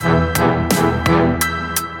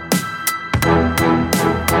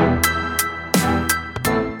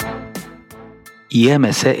يا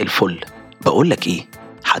مساء الفل. بقولك ايه،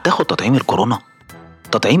 هتاخد تطعيم الكورونا؟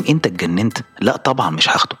 تطعيم؟ انت اتجننت؟ لا طبعا مش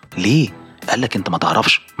هاخده. ليه؟ قالك انت ما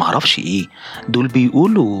تعرفش. معرفش ايه؟ دول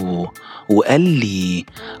بيقولوا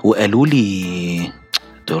وقالوا لي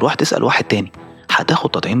تروح تسأل واحد تاني هتاخد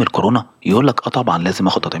تطعيم الكورونا، يقولك طبعا لازم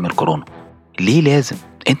اخد تطعيم الكورونا. ليه لازم؟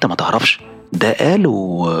 انت ما تعرفش. ده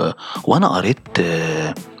قالوا وانا قريت.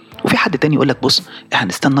 وفي حد تاني يقولك بص احنا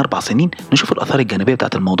نستنى 4 سنين نشوف الآثار الجانبية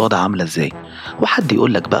بتاعت الموضوع ده عاملة ازاي. وحد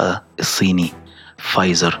يقولك بقى الصيني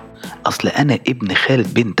فايزر. اصل انا ابن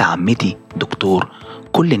خالد بنت عمتي دكتور،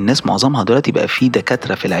 كل الناس معظمها دلوقتي بقى في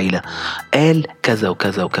دكاترة في العيلة قال كذا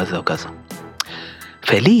وكذا وكذا وكذا.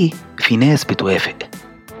 فليه في ناس بتوافق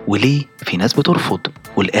وليه في ناس بترفض؟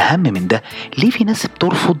 والأهم من ده، ليه في ناس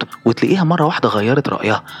بترفض وتلاقيها مرة واحدة غيرت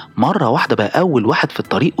رأيها، مرة واحدة بقى أول واحد في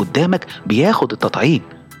الطريق قدامك بياخد التطعيم؟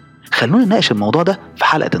 خلونا نناقش الموضوع ده في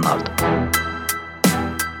حلقة النهاردة.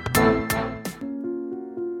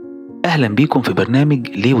 أهلا بيكم في برنامج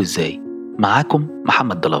ليه وازاي، معاكم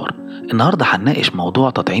محمد دلاور. النهاردة هنناقش موضوع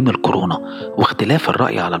تطعيم الكورونا واختلاف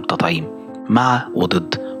الرأي على التطعيم، مع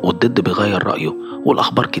وضد، والضد بيغير رأيه،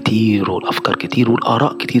 والأخبار كتير والأفكار كتير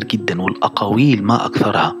والآراء كتير جدا والأقاويل ما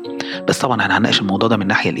أكثرها. بس طبعا هنناقش الموضوع ده من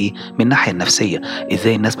ناحية الإيه؟ من الناحية النفسية،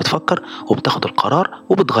 إزاي الناس بتفكر وبتاخد القرار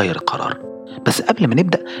وبتغير القرار. بس قبل ما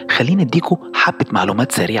نبدأ خلينا نديكم حبة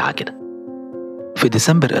معلومات سريعة كده. في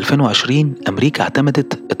ديسمبر 2020 أمريكا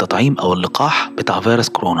اعتمدت التطعيم أو اللقاح بتاع فيروس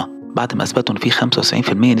كورونا بعد ما أثبتوا إن فيه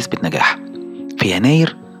 95% نسبة نجاح. في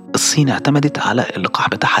يناير الصين اعتمدت على اللقاح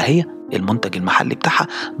بتاعها، هي المنتج المحلي بتاعها،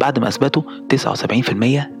 بعد ما أثبتوا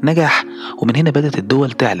 79% نجاح. ومن هنا بدأت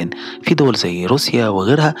الدول تعلن. في دول زي روسيا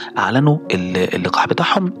وغيرها أعلنوا اللقاح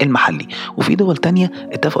بتاعهم المحلي، وفي دول تانية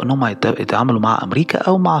اتفقوا أنهم يتعاملوا مع أمريكا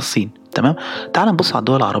أو مع الصين. تمام. تعال نبص على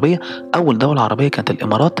الدول العربية. أول دولة عربية كانت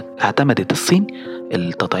الإمارات، اعتمدت الصين،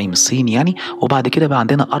 التطعيم الصيني يعني. وبعد كده بقى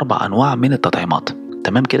عندنا 4 أنواع من التطعيمات.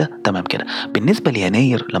 تمام كده. بالنسبة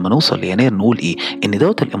ليناير، لما نوصل ليناير نقول ايه؟ ان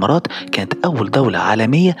دولة الامارات كانت اول دولة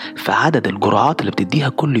عالمية في عدد الجرعات اللي بتديها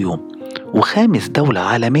كل يوم، وخامس دولة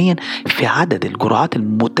عالميا في عدد الجرعات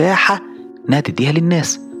المتاحة انها تديها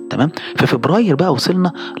للناس. تمام. في فبراير بقى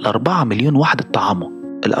وصلنا ل4 مليون وحدة طعام.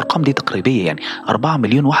 الارقام دي تقريبية يعني 4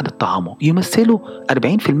 مليون وحدة طعام يمثلوا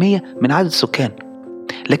 40% من عدد السكان.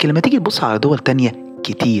 لكن لما تيجي تبص على دول تانية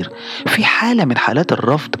كتير، في حالة من حالات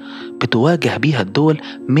الرفض بتواجه بيها الدول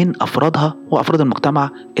من أفرادها وأفراد المجتمع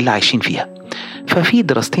اللي عايشين فيها. ففي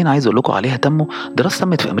دراستين عايز أقول لكم عليها تموا. دراسة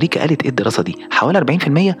تمت في أمريكا قالت إيه الدراسة دي؟ حوالي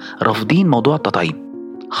 40% رافضين موضوع التطعيم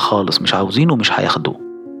خالص، مش عاوزينه ومش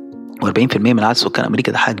هياخدوه. و40% من عدد سكان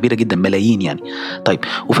أمريكا، ده حاجة كبيرة جدا، ملايين يعني. طيب،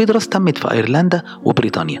 وفي دراسة تمت في أيرلندا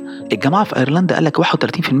وبريطانيا. الجماعة في أيرلندا قال لك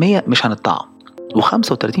 31% مش هنطعم،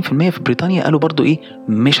 و35% في بريطانيا قالوا برضو ايه؟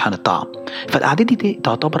 مش هنطعم. فالاعداد دي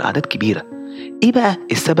تعتبر اعداد كبيرة. ايه بقى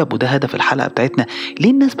السبب؟ وده هدف الحلقة بتاعتنا.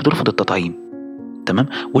 ليه الناس بترفض التطعيم؟ تمام.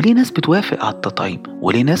 وليه ناس بتوافق على التطعيم؟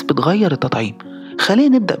 وليه ناس بتغير التطعيم؟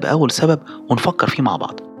 خلينا نبدأ بأول سبب ونفكر فيه مع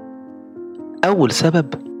بعض. أول سبب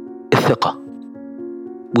الثقة،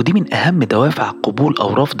 ودي من أهم دوافع قبول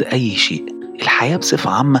أو رفض أي شيء. الحياة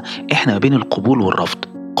بصفة عامة احنا ما بين القبول والرفض،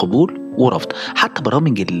 قبول ورفض. حتى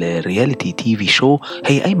برامج الرياليتي تي في شو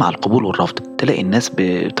هي قايمة على القبول والرفض. تلاقي الناس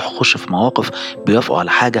بتخش في مواقف بيوافقوا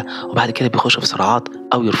على حاجة وبعد كده بيخشوا في صراعات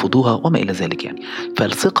أو يرفضوها وما إلى ذلك يعني.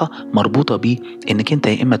 فالثقة مربوطة بيه إنك أنت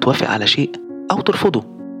يا إما توافق على شيء أو ترفضه.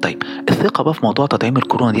 طيب، الثقة بقى في موضوع تطعيم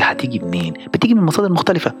الكورونا دي هتيجي منين؟ بتيجي من مصادر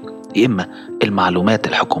مختلفة. يا إما المعلومات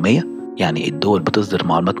الحكومية، يعني الدول بتصدر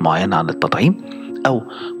معلومات معينة عن التطعيم، أو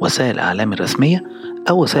وسائل الإعلام الرسمية،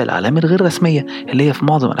 أو وسائل الإعلام الغير رسمية اللي هي في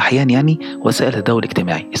معظم الأحيان يعني وسائل التداول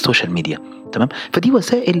الاجتماعي، السوشيال ميديا. تمام. فدي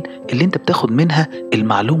وسائل اللي أنت بتاخد منها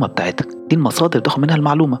المعلومة بتاعتك، دي المصادر بتاخد منها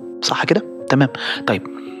المعلومة، صح كده؟ تمام. طيب،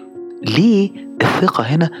 ليه الثقة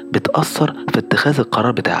هنا بتأثر في اتخاذ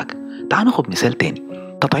القرار بتاعك؟ تعال ناخد مثال تاني.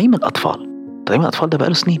 تطعيم الأطفال. تطعيم الأطفال ده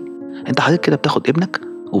بقاله سنين. أنت حضرتك كده بتاخد ابنك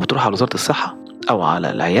وبتروح على وزارة الصحة أو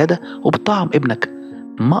على العيادة وبتطعم ابنك.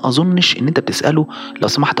 ما أظنش إن أنت بتسأله لو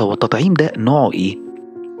سمحت هو التطعيم ده نوعه إيه؟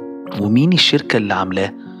 ومين الشركة اللي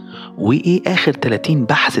عاملاه؟ وإيه آخر 30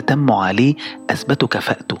 بحث تموا عليه أثبتوا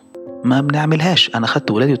كفاءته؟ ما بنعملهاش. أنا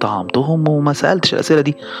خدت ولادي وطعمتهم وما سألتش الأسئلة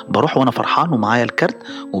دي. بروح وأنا فرحان ومعايا الكارت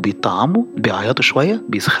وبيطعموا، بيعيطوا شوية،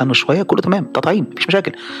 بيسخنوا شوية، كله تمام، تطعيم، مفيش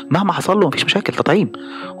مشاكل. مهما حصل له مفيش مشاكل، تطعيم.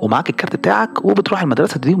 ومعاك الكارت بتاعك وبتروح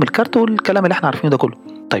المدرسة تديهم الكارت والكلام اللي احنا عارفينه ده كله.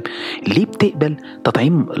 طيب، ليه بتقبل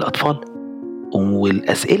تطعيم الأطفال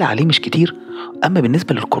والأسئلة عليه مش كتير؟ أما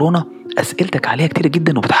بالنسبة للكورونا أسئلتك عليها كتير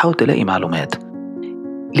جدا وبتحاول تلاقي معلومات.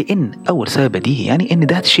 لأن أول سبب بديهي يعني إن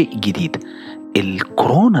ده شيء جديد.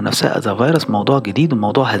 الكورونا نفسها إذا فيروس موضوع جديد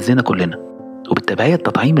وموضوع هزنا كلنا، وبالتبعية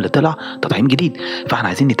التطعيم اللي طلع تطعيم جديد. فاحنا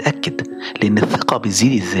عايزين نتأكد، لأن الثقة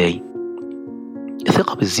بتزيد ازاي؟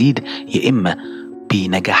 الثقة بتزيد يا إما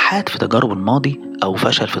بنجاحات في تجارب الماضي أو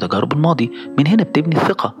فشل في تجارب الماضي، من هنا بتبني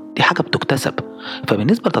الثقة، دي حاجة بتكتسب.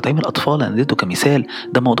 فبالنسبة لتطعيم الأطفال أنا اديته كمثال،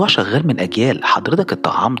 ده موضوع شغال من أجيال، حضرتك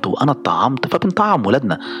اتطعمت وأنا اتطعمت فبنطعم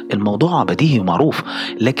ولادنا، الموضوع بديهي ومعروف.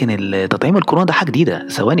 لكن التطعيم الكورونا ده حاجة جديدة،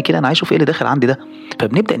 ثواني كده أنا عايز أشوف إيه اللي داخل عندي ده.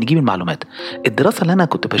 فبنبدأ نجيب المعلومات. الدراسة اللي أنا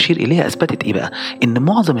كنت بشير إليها أثبتت إيه بقى؟ إن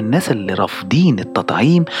معظم الناس اللي رافضين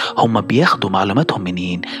التطعيم هم بياخدوا معلوماتهم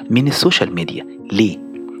منين؟ من السوشيال ميديا. ليه؟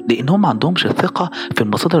 لأن هم عندهمش الثقة في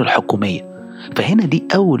المصادر الحكومية. فهنا دي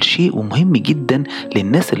أول شيء ومهم جدا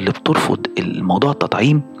للناس اللي بترفض الموضوع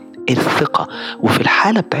التطعيم، الثقة. وفي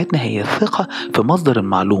الحالة بتاعتنا هي الثقة في مصدر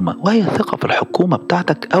المعلومة، وهي الثقة في الحكومة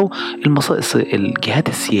بتاعتك أو الجهات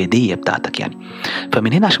السيادية بتاعتك يعني.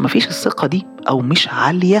 فمن هنا عشان ما فيش الثقة دي أو مش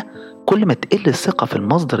عالية، كل ما تقل الثقة في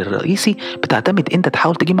المصدر الرئيسي بتعتمد انت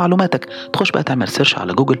تحاول تجيب معلوماتك، تخش بقى تعمل سيرش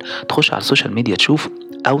على جوجل، تخش على السوشيال ميديا تشوف،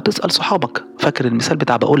 او تسأل صحابك. فاكر المثال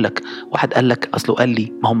بتاع بقولك واحد قالك اصله قال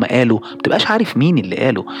لي، ما هم قالوا، بتبقاش عارف مين اللي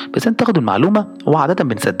قاله، بس انت تاخد المعلومة وعادة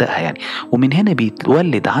بنصدقها يعني. ومن هنا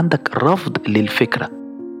بيتولد عندك رفض للفكرة،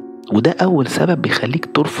 وده اول سبب بيخليك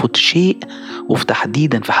ترفض شيء، وفي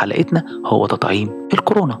تحديدا في حلقتنا هو تطعيم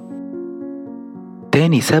الكورونا.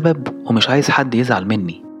 تاني سبب، ومش عايز حد يزعل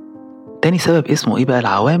مني، تاني سبب اسمه ايه بقى؟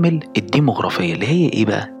 العوامل الديموغرافية، اللي هي ايه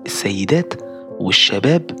بقى؟ السيدات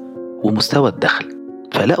والشباب ومستوى الدخل.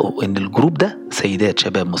 فلقوا ان الجروب ده سيدات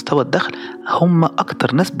شباب مستوى الدخل هم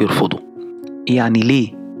اكتر ناس بيرفضوا. يعني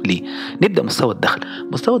ليه؟ نبدأ مستوى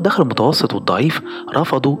الدخل المتوسط والضعيف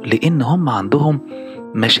رفضوا لان هم عندهم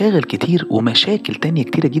مشاغل كتير ومشاكل تانية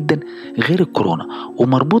كتيرة جدا غير الكورونا،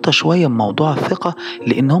 ومربوطة شوية بموضوع الثقة،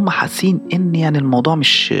 لان هم حاسين ان يعني الموضوع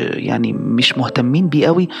مش مهتمين بيه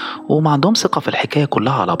قوي، وما عندهم ثقة في الحكاية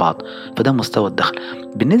كلها على بعض. فده مستوى الدخل.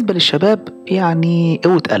 بالنسبة للشباب يعني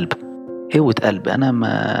قوة قلب، انا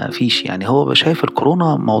ما فيش يعني، هو شايف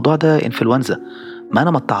الكورونا موضوع ده انفلونزا، ما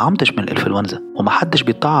انا ما اتطعمتش من الانفلونزا، ومحدش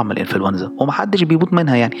بيتطعم من الانفلونزا، ومحدش بيموت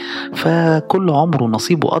منها يعني، فكل عمره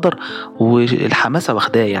نصيب وقدر، والحماسة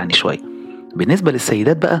واخداه يعني شوية. بالنسبة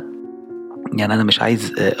للسيدات بقى، يعني انا مش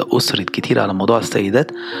عايز اسرد كتير على موضوع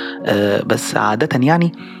السيدات، بس عادة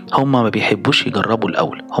يعني هم ما بيحبوش يجربوا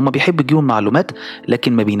الاول، هم بيحبوا يجيبوا معلومات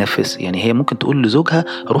لكن ما بينفذ. يعني هي ممكن تقول لزوجها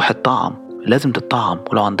روح اتطعم، لازم تتطعم،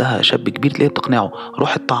 ولو عندها شاب كبير تلاقيه بتقنعه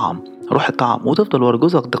روح اتطعم، وتفضل ورا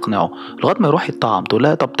جوزك تقنعه لغايه ما يروح يتطعم. تقول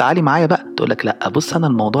لها طب تعالي معايا بقى، تقول لك لا بص انا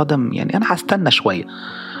الموضوع ده يعني انا هستنى شويه،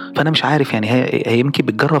 فانا مش عارف يعني هي يمكن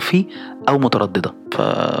بتجرب فيه او متردده،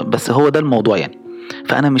 فبس هو ده الموضوع يعني.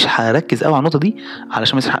 فانا مش هركز قوي على النقطه دي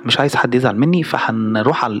علشان مش عايز حد يزعل مني،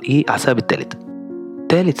 فهنروح على ايه؟ على السبب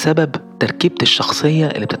ثالث سبب، تركيبه الشخصيه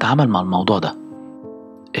اللي بتتعامل مع الموضوع ده.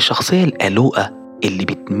 الشخصيه القلوقه اللي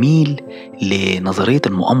بتميل لنظريه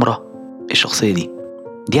المؤامره، الشخصيه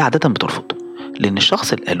دي عادة بترفض، لأن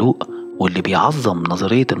الشخص القلوق واللي بيعظم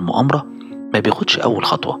نظرية المؤامرة ما بياخدش أول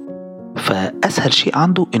خطوة، فأسهل شيء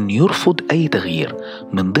عنده إن يرفض أي تغيير،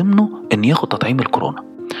 من ضمنه إن ياخد تطعيم الكورونا.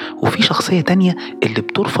 وفي شخصية تانية اللي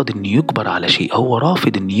بترفض إن يجبر على شيء، هو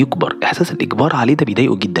رافض إن يجبر، إحساس الإجبار عليه ده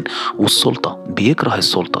بيضايقه جدا. والسلطة، بيكره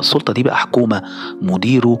السلطة دي بقى حكومة،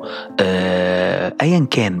 مديره، أيا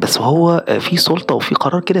كان، بس هو في سلطة وفي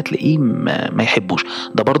قرار كده تلاقيه ما يحبوش،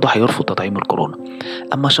 ده برضه هيرفض تطعيم الكورونا.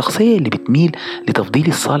 أما الشخصية اللي بتميل لتفضيل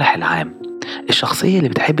الصالح العام، الشخصية اللي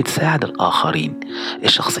بتحب تساعد الآخرين،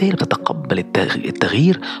 الشخصية اللي بتتقبل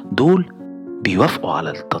التغيير، دول بيوافقوا على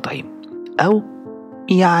التطعيم، أو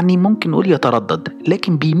يعني ممكن نقول يتردد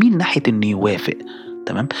لكن بيميل ناحية انه يوافق.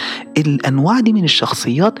 تمام. الانواع دي من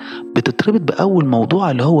الشخصيات بتتربط باول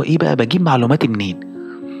موضوع اللي هو ايه بقى؟ بجيب معلوماتي منين.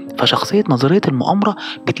 فشخصية نظرية المؤامرة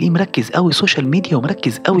بتلاقيه مركز قوي سوشيال ميديا،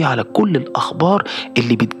 ومركز قوي على كل الاخبار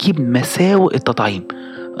اللي بتجيب مساوئ التطعيم.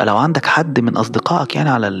 لو عندك حد من اصدقائك يعني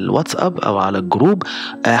على الواتساب او على الجروب،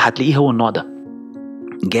 هتلاقيه هو النوع ده،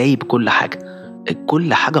 جايب كل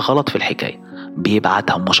حاجة غلط في الحكاية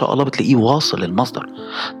بيبعتها، وما شاء الله بتلاقيه واصل للمصدر.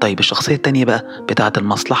 طيب الشخصية التانية بقى بتاعة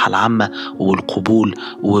المصلحة العامة والقبول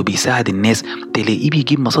وبيساعد الناس، تلاقيه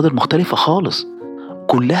بيجيب مصادر مختلفة خالص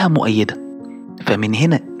كلها مؤيدة. فمن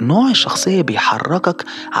هنا نوع الشخصية بيحركك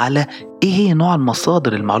على ايه هي نوع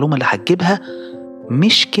المصادر المعلومة اللي هتجيبها،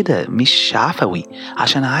 مش كده، مش عفوي،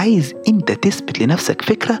 عشان عايز انت تثبت لنفسك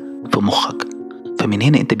فكرة في مخك. فمن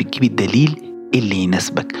هنا انت بتجيب الدليل اللي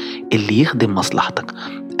يناسبك، اللي يخدم مصلحتك.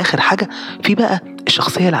 اخر حاجة في بقى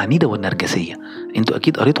الشخصية العنيدة والنرجسية، انتوا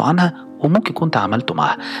اكيد قريتوا عنها وممكن كنت عملتوا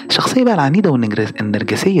معها. الشخصية بقى العنيدة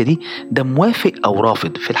والنرجسية دي، ده موافق او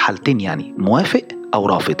رافض في الحالتين، يعني موافق او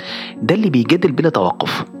رافض، ده اللي بيجادل بلا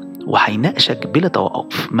توقف، وهيناقشك بلا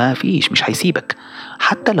توقف، ما فيش، مش هيسيبك.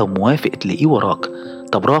 حتى لو موافق تلاقيه وراك،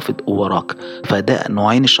 طب رافض وراك. فده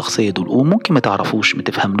نوعين الشخصية دول، وممكن ما تعرفوش ما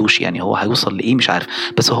تفهملوش يعني هو هيوصل لإيه مش عارف،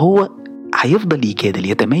 بس هو هيفضل يجادل،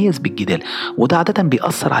 يتميز بالجدال. وده عادة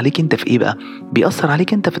بيأثر عليك انت في ايه بقى؟ بيأثر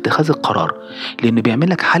عليك انت في اتخاذ القرار، لانه بيعمل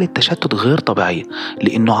لك حالة تشتت غير طبيعية،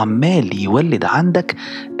 لانه عمال يولد عندك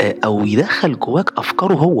او يدخل جواك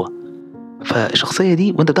افكاره هو. فالشخصية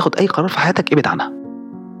دي وانت تاخد اي قرار في حياتك ابعد عنها.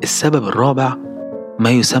 السبب الرابع ما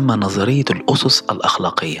يسمى نظرية الأسس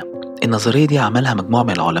الأخلاقية. النظرية دي عملها مجموعة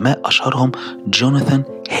من العلماء أشهرهم جوناثان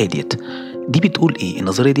هيديت. دي بتقول إيه؟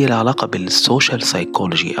 النظرية دي لها علاقة بالسوشيال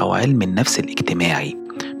سايكولوجي أو علم النفس الاجتماعي.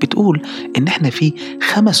 بتقول إن إحنا في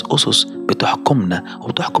 5 أسس بتحكمنا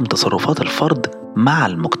وبتحكم تصرفات الفرد مع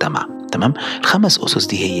المجتمع. تمام؟ 5 أسس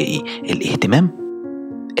دي هي إيه؟ الاهتمام،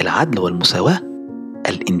 العدل والمساواة،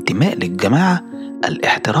 الانتماء للجماعة،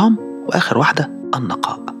 الاحترام، وآخر واحدة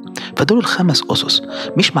النقاء. فدول 5 أسس.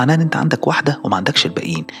 مش معناه ان انت عندك واحدة وما عندكش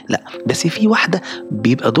الباقيين، لا، بس في واحدة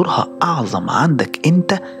بيبقى دورها اعظم عندك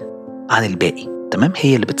انت عن الباقي. تمام؟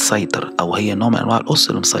 هي اللي بتسيطر، او هي نوع من انواع الأس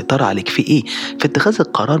اللي مسيطرة عليك في ايه؟ في اتخاذ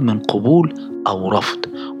القرار من قبول او رفض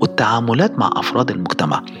والتعاملات مع افراد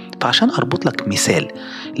المجتمع. فعشان اربط لك مثال،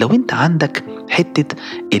 لو انت عندك حتة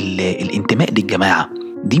الانتماء للجماعة،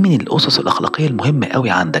 دي من الأسس الأخلاقية المهمة قوي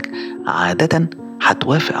عندك، عادة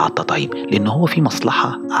هتوافق على التطعيم لأن هو في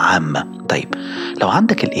مصلحة عامة. طيب لو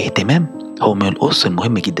عندك الاهتمام، هو من الأسس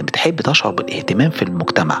المهم جدا، بتحب تشعر بالاهتمام في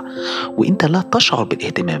المجتمع وإنت لا تشعر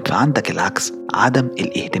بالاهتمام، فعندك العكس، عدم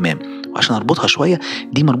الاهتمام. وعشان أربطها شوية،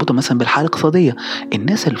 دي مربوطة مثلا بالحالة الاقتصادية.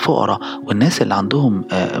 الناس الفقراء والناس اللي عندهم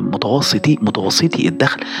متوسطي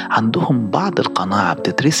الدخل عندهم بعض القناعة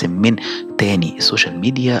بتترسم من تاني السوشيال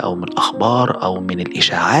ميديا أو من الأخبار أو من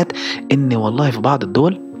الإشاعات، إن والله في بعض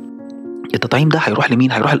الدول التطعيم ده هيروح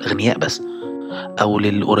لمين؟ هيروح للأغنياء بس، أو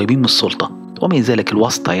للقريبين من السلطة ومن ذلك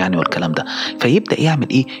الواسطة يعني والكلام ده. فيبدأ يعمل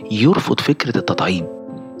إيه؟ يرفض فكرة التطعيم.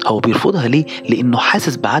 هو بيرفضها ليه؟ لأنه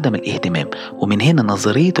حاسس بعدم الاهتمام. ومن هنا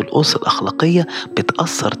نظرية الأس الأخلاقية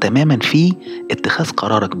بتأثر تماما في اتخاذ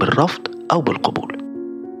قرارك بالرفض أو بالقبول.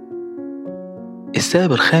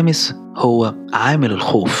 السبب الخامس هو عامل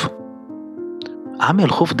الخوف. عامل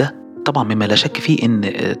الخوف ده طبعا مما لا شك فيه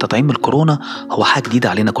إن تطعيم الكورونا هو حاجة جديدة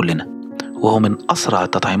علينا كلنا، وهو من أسرع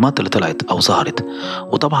التطعيمات اللي طلعت أو ظهرت.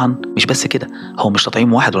 وطبعا مش بس كده، هو مش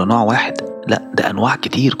تطعيم واحد ولا نوع واحد، لا، ده أنواع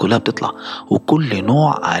كتير كلها بتطلع، وكل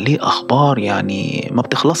نوع عليه أخبار يعني ما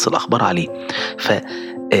بتخلص الأخبار عليه.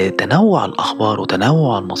 فتنوع الأخبار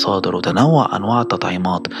وتنوع المصادر وتنوع أنواع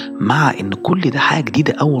التطعيمات مع إن كل ده حاجة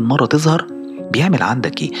جديدة أول مرة تظهر، بيعمل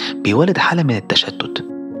عندك إيه؟ بيولد حالة من التشتت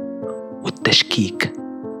والتشكيك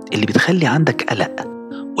اللي بتخلي عندك قلق،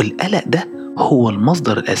 والقلق ده هو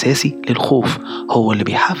المصدر الأساسي للخوف، هو اللي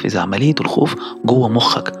بيحفز عملية الخوف جوه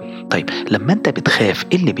مخك. طيب لما انت بتخاف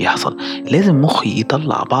ايه اللي بيحصل؟ لازم مخي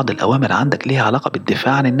يطلع بعض الأوامر عندك ليها علاقة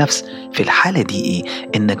بالدفاع عن النفس. في الحالة دي ايه؟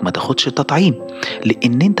 انك ما تاخدش التطعيم،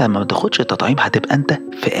 لان انت ما تاخدش التطعيم هتبقى انت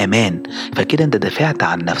في امان، فكده انت دافعت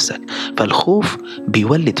عن نفسك. فالخوف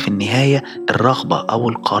بيولد في النهاية الرغبة او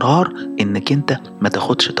القرار انك انت ما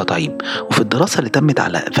تاخدش التطعيم. وفي الدراسة اللي تمت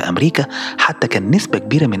في امريكا حتى كان نسبة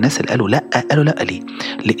كبيرة من الناس اللي قالوا لا ليه؟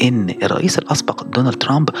 لان الرئيس الاسبق دونالد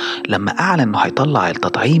ترامب لما اعلن انه هيطلع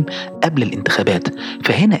التطعيم قبل الانتخابات،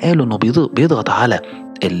 فهنا قالوا انه بيضغط على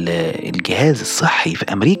الجهاز الصحي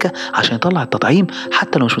في امريكا عشان يطلع التطعيم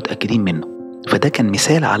حتى لو مش متاكدين منه. فده كان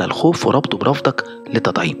مثال على الخوف وربطه برفضك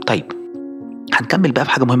للتطعيم. طيب هنكمل بقى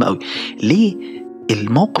في حاجه مهمه قوي. ليه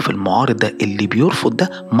الموقف المعارض ده اللي بيرفض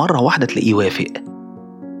ده مره واحده تلاقيه وافق؟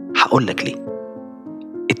 هقول لك ليه.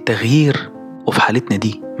 التغيير وفي حالتنا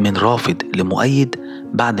دي من رافض لمؤيد،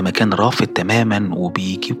 بعد ما كان رافض تماما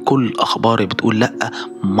وبيجيب كل الأخبار بتقول لأ،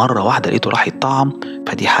 مرة واحدة لقيته راح يتطعم،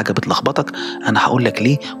 فدي حاجة بتلخبطك. أنا هقول لك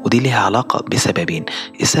ليه، ودي ليها علاقة بسببين.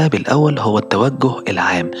 السبب الأول هو التوجه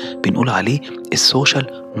العام، بنقول عليه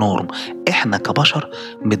السوشيال نورم. إحنا كبشر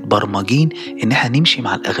متبرمجين إن إحنا نمشي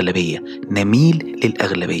مع الأغلبية، نميل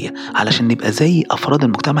للأغلبية علشان نبقى زي أفراد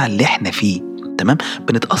المجتمع اللي إحنا فيه. تمام؟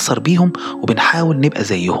 بنتأثر بيهم وبنحاول نبقى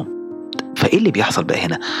زيهم. فإيه اللي بيحصل بقى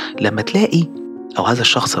هنا؟ لما تلاقي أو هذا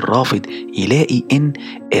الشخص الرافض يلاقي إن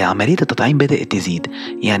عملية التطعيم بدأت تزيد،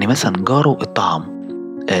 يعني مثلا جاره الطعام،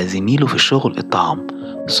 زميله في الشغل الطعام،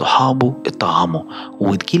 صحابه الطعامه،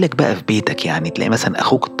 وتجيلك بقى في بيتك يعني تلاقي مثلا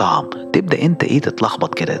أخوك الطعام، تبدأ أنت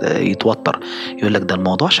تتلخبط كده، يتوتر، يقولك ده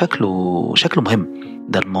الموضوع شكله مهم،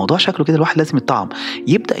 ده الموضوع شكله كده الواحد لازم يتطعم،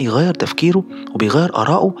 يبدأ يغير تفكيره وبيغير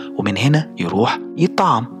آراءه، ومن هنا يروح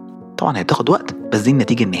يتطعم. طبعا هي بتاخد وقت بس دي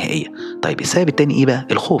النتيجة النهائية. طيب السبب التاني ايه بقى؟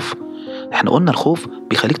 الخوف. احنا قلنا الخوف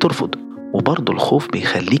بيخليك ترفض، وبرضه الخوف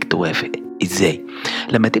بيخليك توافق. ازاي؟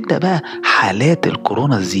 لما تبدأ بقى حالات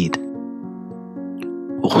الكورونا تزيد،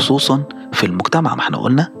 وخصوصا في المجتمع، ما احنا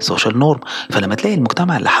قلنا سوشيال نورم، فلما تلاقي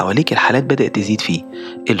المجتمع اللي حواليك الحالات بدأت تزيد فيه،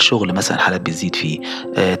 الشغل مثلا الحالات بتزيد فيه،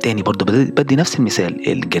 تاني برضو بدي نفس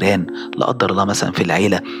المثال، الجيران لا قدر الله مثلا في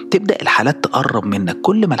العيلة، تبدأ الحالات تقرب منك.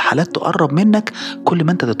 كل ما الحالات تقرب منك كل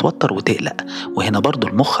ما انت تتوتر وتقلق، وهنا برضو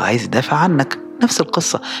المخ عايز يدافع عنك، نفس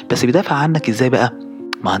القصة، بس بيدافع عنك ازاي بقى؟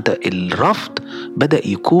 ما انت الرفض بدأ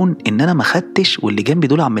يكون ان انا ما خدتش واللي جنبي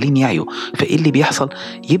دول عمالين يعيوا، فايه اللي بيحصل؟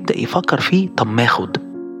 يبدأ يفكر فيه طب ما اخد.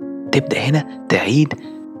 تبدأ هنا تعيد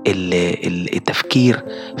التفكير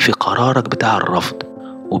في قرارك بتاع الرفض،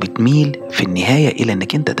 وبتميل في النهاية إلى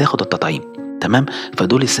أنك أنت تاخد التطعيم. تمام؟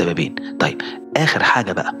 فدول السببين. طيب آخر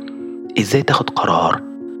حاجة بقى، إزاي تاخد قرار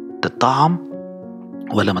تطعم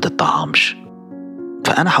ولا ما تطعمش؟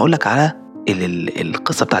 فأنا هقولك على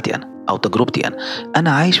القصة بتاعتي أنا أو تجربتي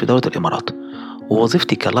أنا عايش في دولة الإمارات،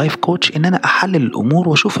 ووظيفتي كلايف كوتش ان انا احلل الامور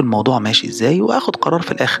واشوف الموضوع ماشي ازاي واخد قرار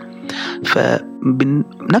في الاخر.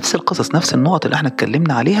 فبنفس القصص، نفس النقط اللي احنا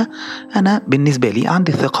اتكلمنا عليها، انا بالنسبة لي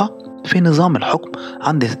عندي ثقة في نظام الحكم،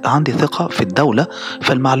 عندي ثقة في الدولة،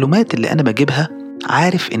 فالمعلومات اللي انا بجيبها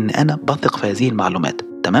عارف ان انا بثق في هذه المعلومات.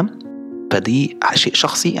 تمام؟ فدي شيء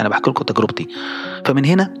شخصي، انا بحكي لكم تجربتي. فمن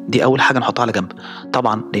هنا دي اول حاجه نحطها على جنب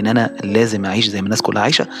طبعا، لان انا لازم اعيش زي ما الناس كلها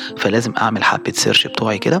عايشه، فلازم اعمل حبه سيرش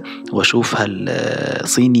بتوعي كده واشوف هل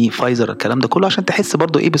صيني فايزر الكلام ده كله، عشان تحس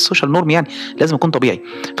برضو ايه بالسوشيال نورم، يعني لازم اكون طبيعي.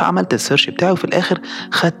 فعملت السيرش بتاعي وفي الاخر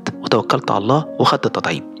خدت وتوكلت على الله وخدت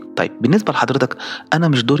التطعيم. طيب بالنسبه لحضرتك، انا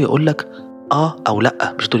مش دوري اقول لك اه او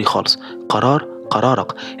لا، مش دوري خالص،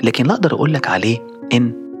 قرارك. لكن لا اقدر اقول لك عليه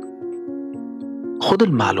ان خد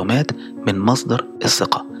المعلومات من مصدر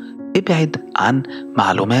الثقة، ابعد عن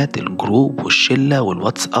معلومات الجروب والشلة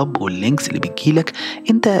والواتساب واللينكس اللي بتجيلك.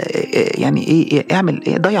 انت يعني ايه اعمل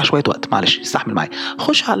ايه، ضيع شوية وقت، معلش استحمل معايا،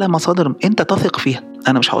 خش على مصادر انت تثق فيها.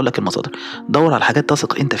 انا مش هقولك المصادر، دور على حاجات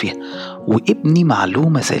تثق انت فيها، وابني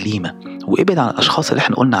معلومة سليمة، وابعد عن الاشخاص اللي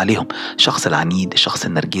احنا قلنا عليهم، الشخص العنيد، الشخص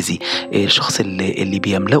النرجسي، الشخص اللي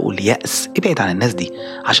بيملأوا اليأس. ابعد عن الناس دي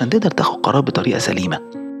عشان تقدر تاخد قرار بطريقة سليمة،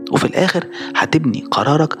 وفي الآخر هتبني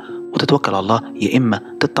قرارك وتتوكل على الله، يا إما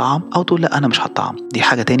تطعم أو تقول لا أنا مش هطعم. دي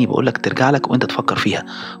حاجة تاني بقولك ترجع لك وإنت تفكر فيها،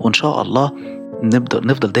 وإن شاء الله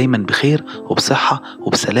نفضل دايما بخير وبصحة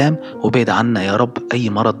وبسلام، وبعد عنا يا رب أي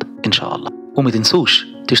مرض إن شاء الله. وما تنسوش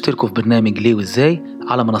تشتركوا في برنامج ليه وازاي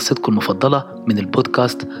على منصتكم المفضلة من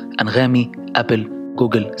البودكاست، أنغامي، أبل،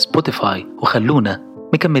 جوجل، سبوتيفاي، وخلونا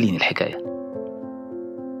مكملين الحكاية.